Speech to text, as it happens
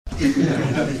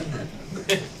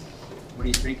What are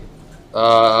you drinking?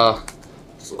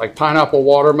 It's like pineapple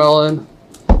watermelon,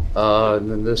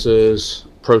 and then this is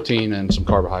protein and some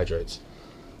carbohydrates.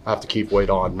 I have to keep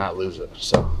weight on, not lose it.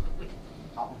 So,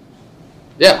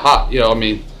 yeah, hot.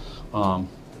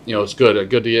 It's good.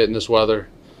 Good to get in this weather.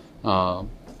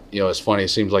 It's funny. It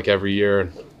seems like every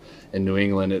year in New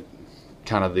England, it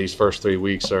kind of these first 3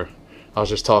 weeks are. I was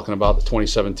just talking about the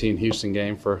 2017 Houston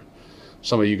game for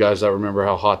some of you guys that remember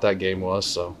how hot that game was.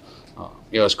 So,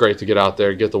 it's great to get out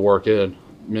there, get the work in,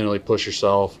 mentally push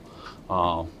yourself.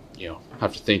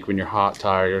 Have to think when you're hot,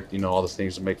 tired. All the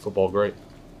things that make football great.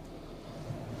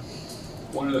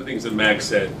 One of the things that Max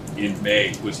said in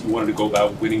May was he wanted to go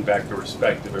about winning back the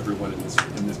respect of everyone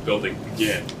in this building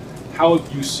again. How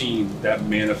have you seen that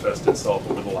manifest itself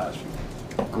over the last few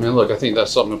years? Look, I think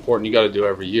that's something important you got to do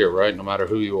every year, right? No matter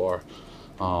who you are.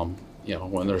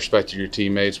 Win the respect of your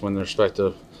teammates, win the respect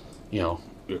of, your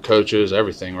coaches,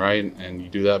 everything, right? And you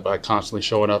do that by constantly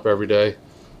showing up every day,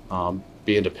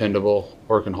 being dependable,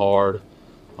 working hard.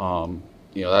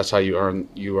 That's how you earn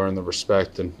the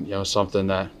respect, and something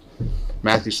that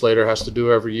Matthew Slater has to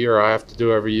do every year. I have to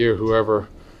do every year. Whoever,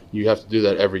 you have to do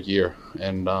that every year,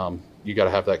 and you got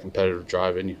to have that competitive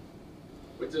drive in you.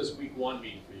 What does week one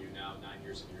mean for you now, 9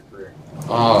 years into your career?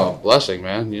 Blessing,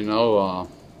 man.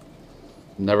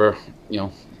 Never,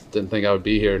 didn't think I would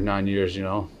be here 9 years.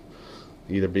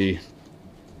 Either be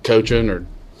coaching or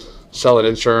selling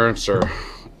insurance or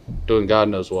doing God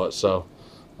knows what. So,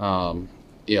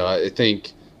 I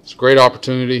think it's a great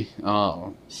opportunity.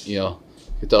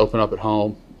 Get to open up at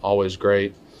home, always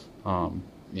great.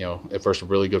 At first a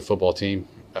really good football team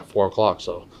at 4 o'clock,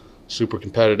 so super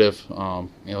competitive.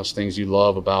 It's things you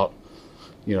love about,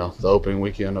 the opening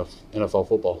weekend of NFL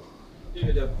football.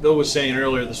 Bill was saying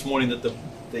earlier this morning that the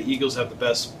Eagles have the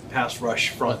best pass rush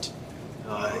front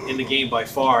in the game by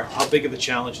far. How big of a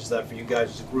challenge is that for you guys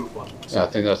as a group? Yeah, I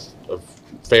think that's a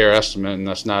fair estimate, and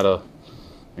that's not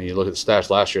when you look at the stats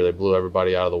last year, they blew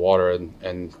everybody out of the water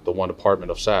in the one department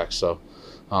of sacks. So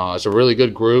it's a really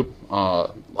good group.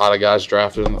 A lot of guys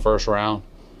drafted in the first round,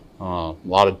 a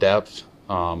lot of depth.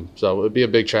 So it would be a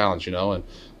big challenge, and a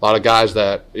lot of guys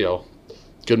that,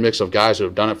 good mix of guys who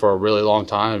have done it for a really long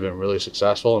time, have been really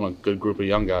successful, and a good group of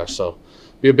young guys. So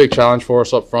be a big challenge for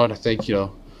us up front. I think,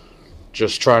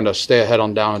 just trying to stay ahead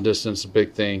on down and distance is a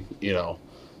big thing. You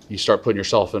start putting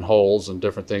yourself in holes and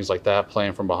different things like that,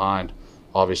 playing from behind.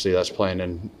 Obviously, that's playing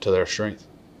into their strength.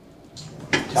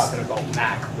 Talking about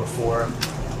Mac before, I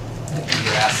think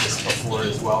you were asked this before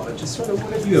as well, but just sort of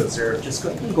what have you observed, just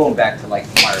going back to like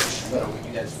March, when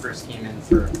you guys first came in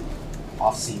for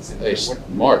off-season? Hey,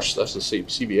 March, that's the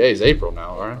CBA's April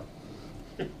now, right?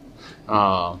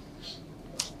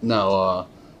 Look,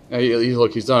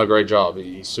 he's done a great job.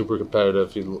 He's super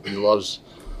competitive. He loves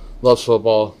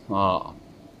football.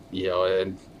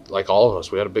 And like all of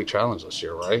us, we had a big challenge this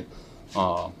year, right?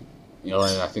 And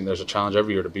I think there's a challenge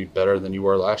every year to be better than you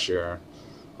were last year.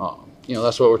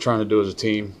 That's what we're trying to do as a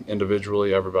team,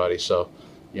 individually, everybody. So,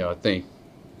 I think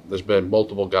there's been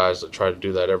multiple guys that try to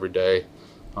do that every day.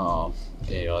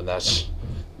 And that's,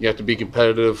 you have to be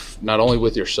competitive not only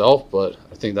with yourself, but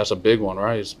I think that's a big one,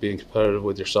 right? It's being competitive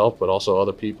with yourself, but also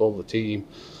other people, the team,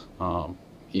 and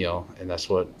that's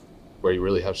where you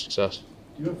really have success.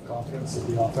 Do you have confidence that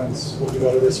the offense will be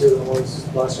better this year than it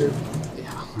was last year?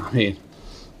 Yeah,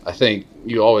 I think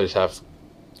you always have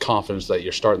confidence that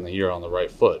you're starting the year on the right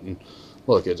foot. And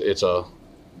look, it's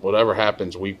whatever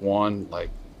happens week one, like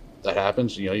that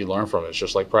happens, you learn from it. It's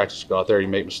just like practice. You go out there, you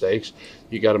make mistakes,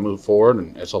 you got to move forward,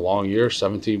 and it's a long year,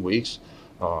 17 weeks.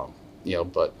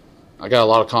 But I got a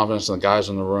lot of confidence in the guys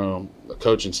in the room, the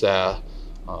coaching staff,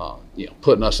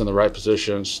 putting us in the right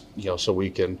positions, so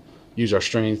we can use our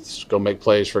strengths, go make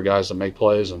plays for guys that make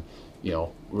plays, and,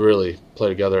 really play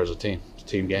together as a team. It's a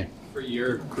team game. For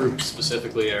your group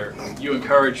specifically, are you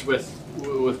encouraged with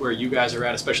where you guys are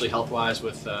at, especially health-wise,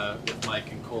 with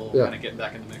Mike and Cole kind of getting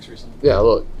back in the mix recently? Yeah,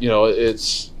 look,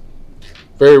 it's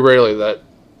very rarely that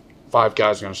 5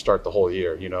 guys are going to start the whole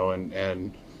year,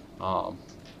 and I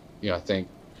think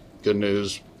good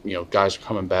news, guys are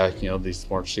coming back. These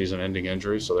weren't season-ending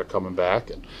injuries, so they're coming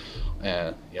back,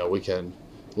 and we can.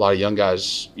 A lot of young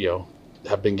guys,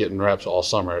 have been getting reps all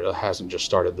summer. It hasn't just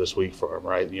started this week for them,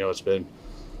 right? It's been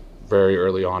very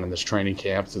early on in this training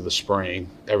camp through the spring,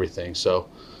 everything. So,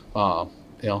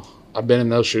 I've been in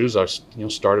those shoes. I,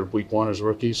 started week 1 as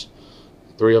rookies,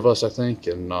 3 of us, I think,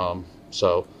 and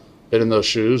so been in those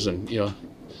shoes, and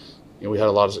we had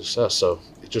a lot of success. So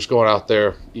just going out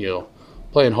there,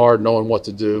 playing hard, knowing what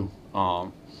to do.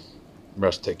 The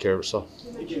rest take care of itself.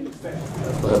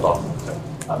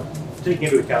 Taking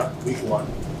into account week 1,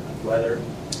 weather,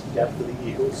 depth of the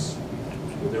Eagles,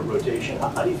 with their rotation.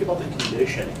 How do you feel about the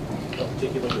conditioning,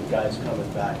 particularly with guys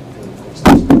coming back during the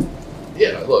season?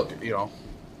 Yeah, look,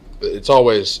 it's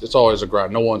always a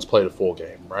grind. No one's played a full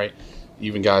game, right?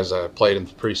 Even guys that have played in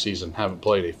the preseason haven't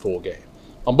played a full game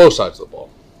on both sides of the ball.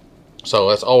 So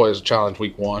that's always a challenge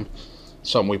week one.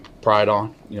 Something we pride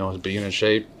on, is being in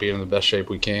shape, being in the best shape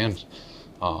we can.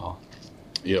 Some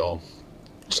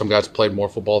guys have played more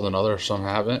football than others, some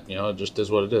haven't. It just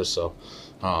is what it is. So,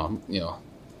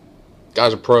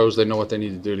 guys are pros. They know what they need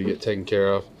to do to get taken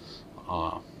care of.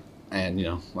 And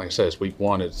like I said, it's week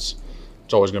one. It's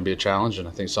always going to be a challenge, and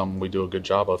I think something we do a good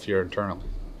job of here internally.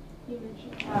 You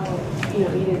mentioned how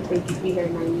you didn't think you'd be here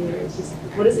 9 years. Just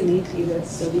what does it mean to you to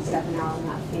still be stepping out on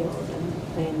that field and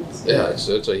playing? Yeah,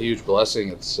 it's a huge blessing.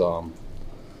 It's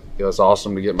it's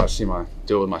awesome to get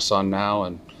deal with my son now,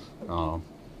 and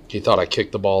he thought I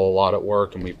kicked the ball a lot at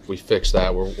work, and we fixed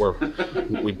that.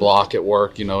 We block at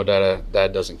work.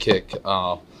 Dad doesn't kick.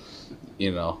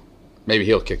 Maybe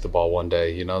he'll kick the ball one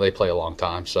day. They play a long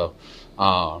time, so.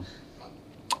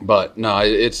 But no,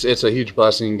 it's a huge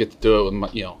blessing to get to do it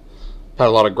with had a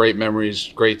lot of great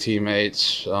memories, great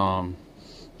teammates, a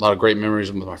lot of great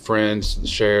memories with my friends,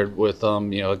 shared with them,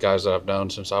 guys that I've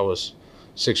known since I was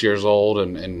 6 years old,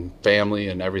 and family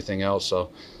and everything else.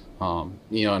 So,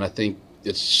 and I think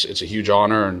it's a huge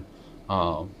honor, and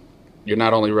you're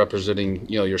not only representing,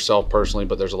 yourself personally,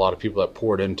 but there's a lot of people that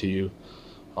poured into you,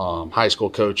 high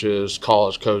school coaches,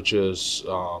 college coaches,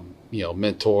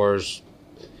 mentors,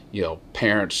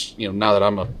 parents. Now that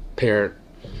I'm a parent,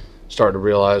 started to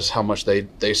realize how much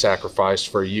they sacrificed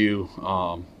for you.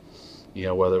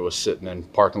 Whether it was sitting in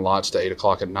parking lots to 8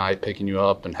 o'clock at night, picking you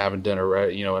up and having dinner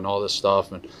ready, and all this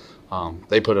stuff, and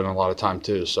they put in a lot of time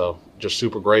too. So just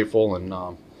super grateful, and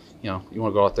you want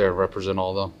to go out there and represent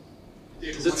all of them.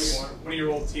 One of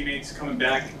your old teammates coming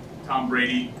back, Tom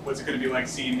Brady. What's it going to be like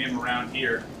seeing him around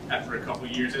here after a couple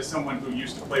of years as someone who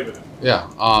used to play with him? Yeah,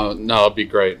 no, it'd be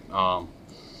great.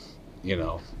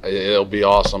 It'll be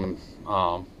awesome.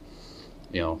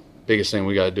 Biggest thing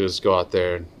we got to do is go out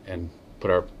there and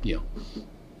put our,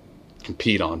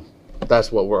 compete on.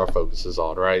 That's what our focus is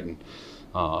on, right? And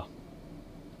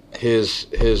his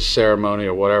ceremony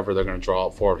or whatever they're going to draw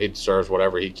up for him, he deserves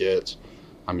whatever he gets.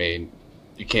 I mean,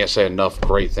 you can't say enough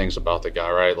great things about the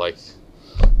guy, right? Like,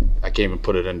 I can't even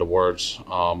put it into words.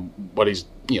 What he's,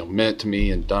 meant to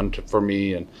me and done for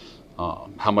me, and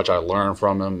how much I learned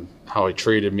from him, how he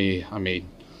treated me. I mean,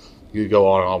 you could go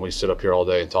on and on. We sit up here all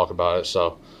day and talk about it.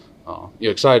 So,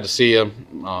 excited to see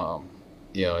him,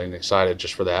 and excited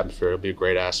just for the atmosphere. It'll be a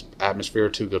great atmosphere,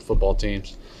 two good football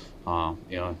teams.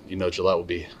 Gillette will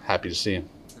be happy to see him.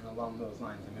 And along those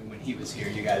lines, when he was here,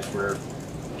 you guys were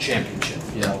championship.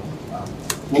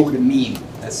 What would it mean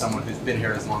as someone who's been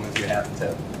here as long as you have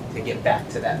to get back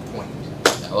to that point?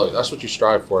 Look, that's what you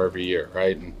strive for every year,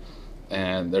 right?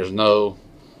 And there's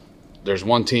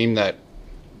one team that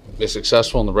is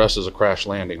successful and the rest is a crash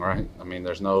landing, right? I mean,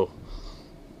 there's no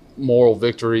moral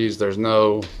victories. There's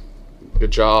no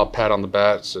good job, pat on the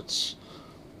backs. It's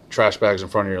trash bags in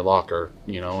front of your locker,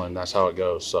 and that's how it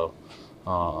goes. So,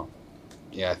 I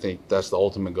think that's the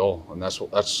ultimate goal, and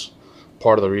that's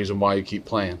part of the reason why you keep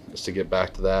playing, is to get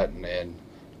back to that and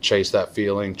chase that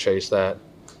feeling, chase that,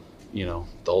 the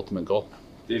ultimate goal.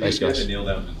 David, Thanks, guys. Nail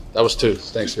down. That was 2.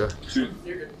 Thanks, guys. Two.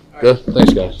 Good.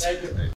 Thanks, guys.